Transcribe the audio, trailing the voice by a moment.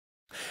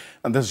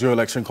And this is your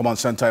Election Command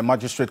Center. A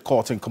magistrate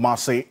court in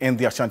Kumasi in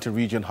the Ashanti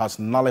region has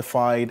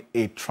nullified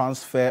a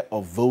transfer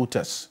of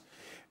voters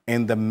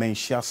in the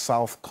Manhyia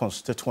South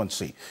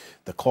constituency.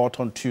 The court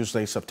on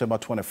Tuesday, September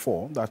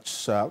 24,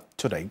 that's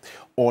today,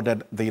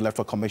 ordered the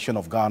Electoral Commission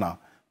of Ghana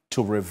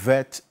to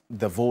revert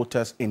the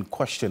voters in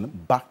question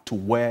back to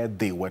where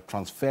they were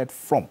transferred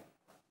from.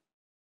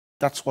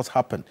 That's what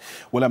happened.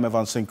 William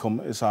Evans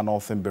Sinkum is our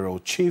Northern Bureau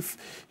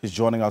Chief. He's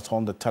joining us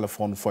on the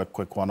telephone for a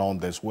quick one on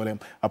this. William,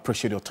 I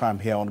appreciate your time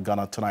here on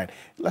Ghana Tonight.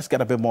 Let's get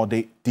a bit more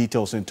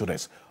details into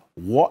this.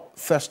 What,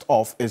 first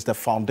off, is the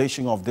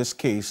foundation of this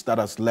case that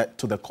has led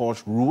to the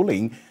court's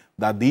ruling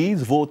that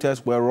these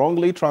voters were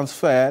wrongly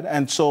transferred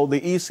and so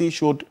the EC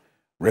should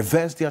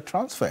reverse their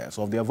transfers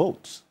of their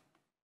votes?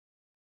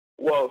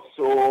 Well,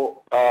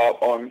 so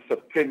on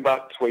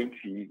September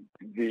 20,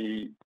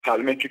 the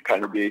parliamentary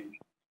candidate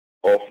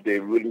of the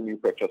ruling New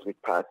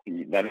Patriotic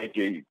Party,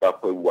 Manhyia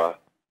South,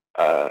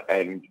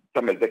 and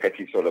some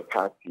executives of the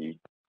party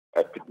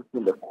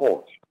petitioned the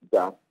court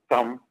that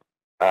some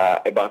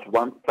about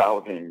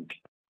 1,000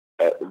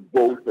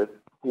 voters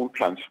who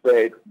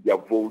transferred their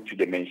vote to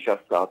the Manhyia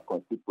South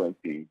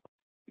constituency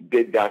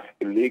did that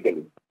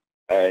illegally.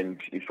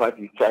 And in fact,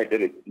 he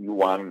cited a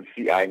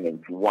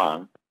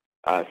CI-91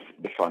 as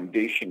the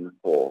foundation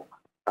for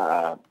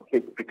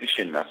his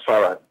petition as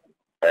far as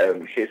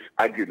his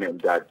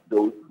argument that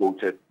those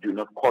voters do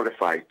not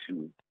qualify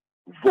to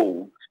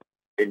vote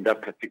in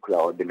that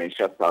particular the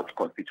Manhyia South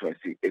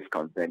constituency is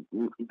concerned.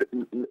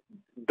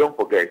 Don't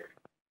forget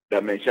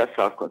that Manhyia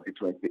South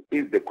constituency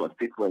is the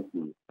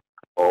constituency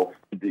of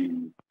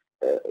the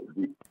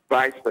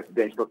vice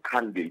presidential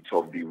candidate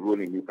of the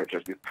ruling New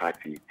Patriotic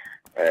Party,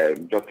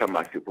 Dr.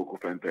 Matthew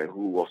Pempe,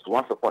 who was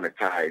once upon a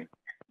time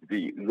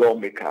the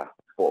lawmaker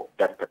for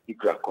that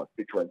particular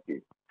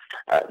constituency.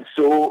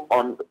 So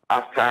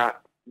after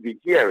the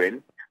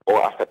hearing,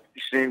 or after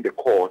petitioning the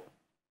court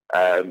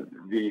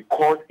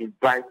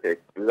invited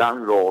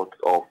landlords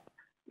of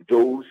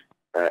those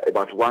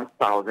about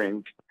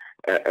 1,000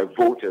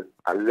 voters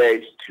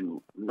alleged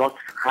to not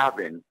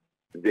having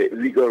the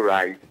legal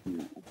right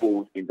to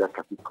vote in that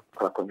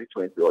particular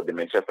constituency or the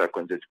Manhyia South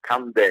constituency to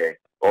come there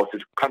or to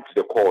come to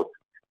the court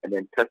and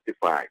then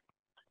testify.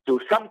 So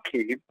some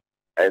came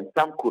and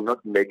some could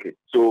not make it.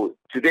 So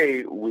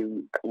today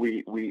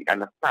we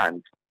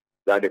understand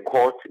that the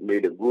court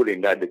made a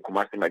ruling, that the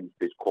Kumasi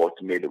Magistrate Court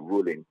made a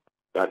ruling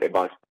that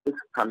about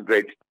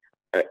 600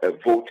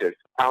 voters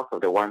out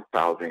of the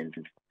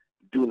 1,000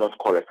 do not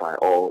qualify,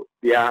 or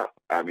their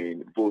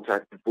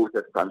voter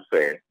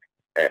transfer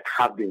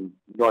have been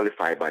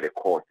nullified by the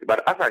court.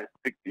 But as I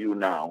speak to you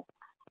now,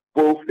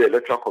 both the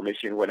Electoral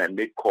Commission, when I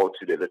made call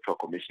to the Electoral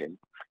Commission,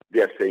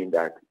 they are saying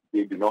that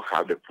they do not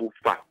have the full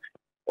fact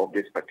of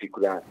this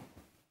particular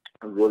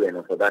ruling,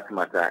 and for that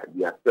matter,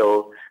 they are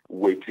still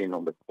waiting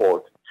on the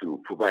court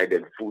to provide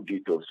them full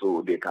details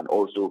so they can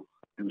also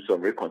do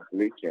some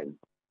reconciliation.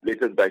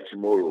 Later by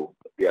tomorrow,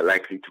 they are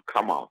likely to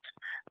come out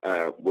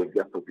with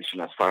their position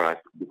as far as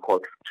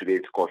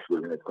today's court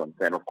ruling is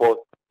concerned. Of course,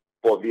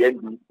 for the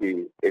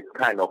NDC, it's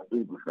kind of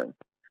indifferent.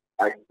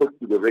 I spoke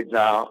to the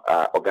regional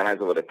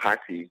organizer of the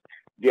party.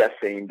 They are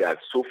saying that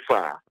so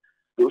far,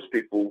 those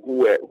people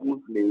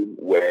whose name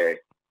were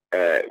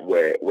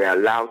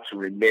allowed to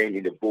remain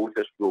in the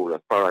voters' roll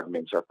as far as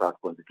Manhyia South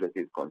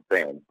constituency is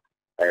concerned.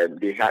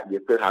 They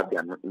still have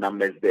their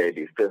numbers there.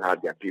 They still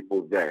have their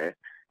people there,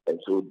 and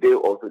so they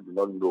also do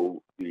not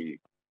know the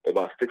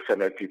about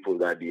 600 people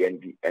that the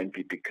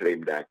NPP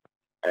claimed that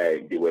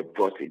they were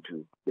brought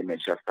into the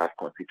Manhyia South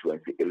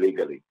constituency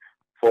illegally.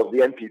 For the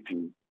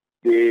NPP,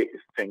 they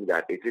think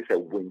that it is a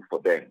win for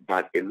them,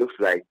 but it looks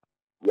like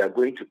we are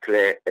going to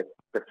clear a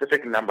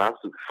specific number as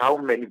to how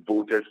many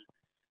voters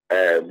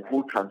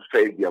who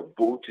transferred their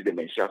vote to the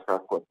Manhyia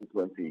South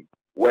constituency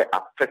were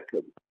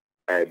affected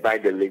by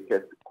the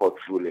latest court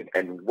ruling,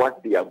 and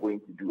what they are going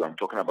to do. I'm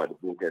talking about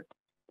the voters,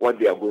 what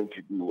they are going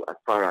to do as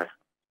far as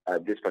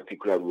this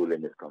particular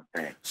ruling is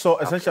concerned. So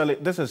essentially,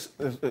 this is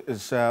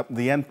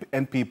the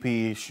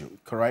NPP issue,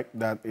 correct?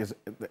 That is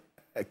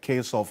a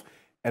case of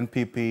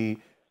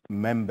NPP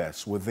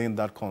members within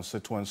that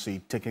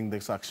constituency taking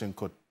this action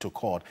to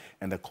court,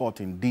 and the court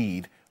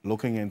indeed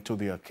looking into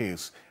their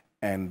case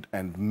and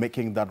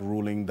making that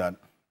ruling that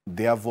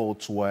their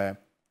votes were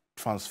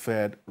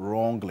transferred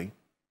wrongly,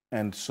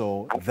 and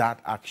so that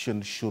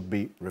action should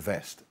be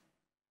reversed.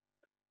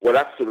 Well,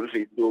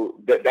 absolutely. So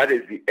that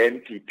is the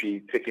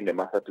NPP taking the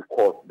matter to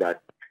court,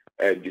 that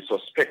they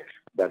suspect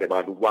that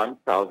about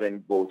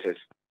 1,000 voters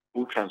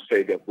who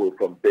transferred their vote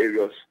from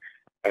various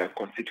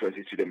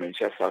constituencies to the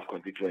Manhyia South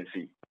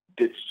constituency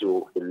did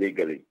so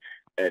illegally.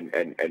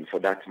 And for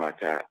that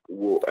matter,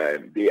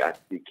 they are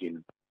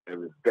seeking a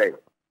reverse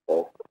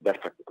of that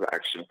particular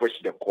action,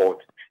 which the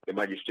court, the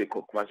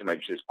Kumasi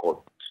Magistrates Court,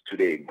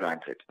 today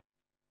granted.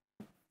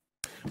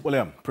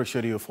 William,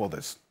 appreciate you for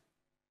this.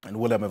 And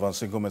William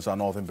Evans Sinkum is our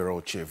Northern Bureau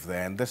Chief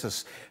there. And this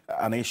is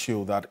an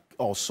issue that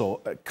also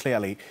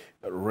clearly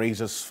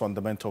raises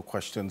fundamental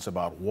questions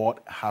about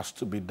what has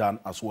to be done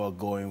as well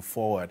going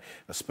forward,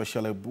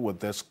 especially with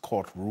this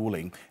court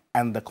ruling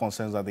and the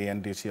concerns that the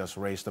NDC has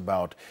raised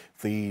about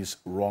these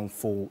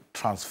wrongful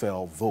transfer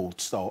of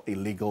votes or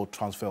illegal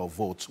transfer of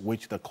votes,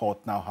 which the court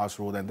now has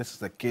ruled. And this is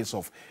the case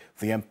of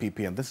the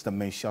MPP, and this is the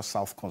Manhyia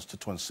South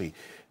constituency.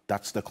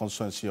 That's the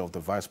constituency of the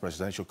vice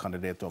presidential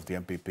candidate of the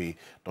MPP,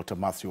 Dr.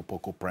 Matthew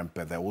Opoku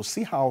Prempeh. We'll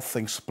see how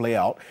things play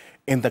out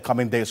in the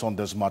coming days on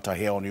this matter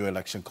here on your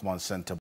Election Command Center.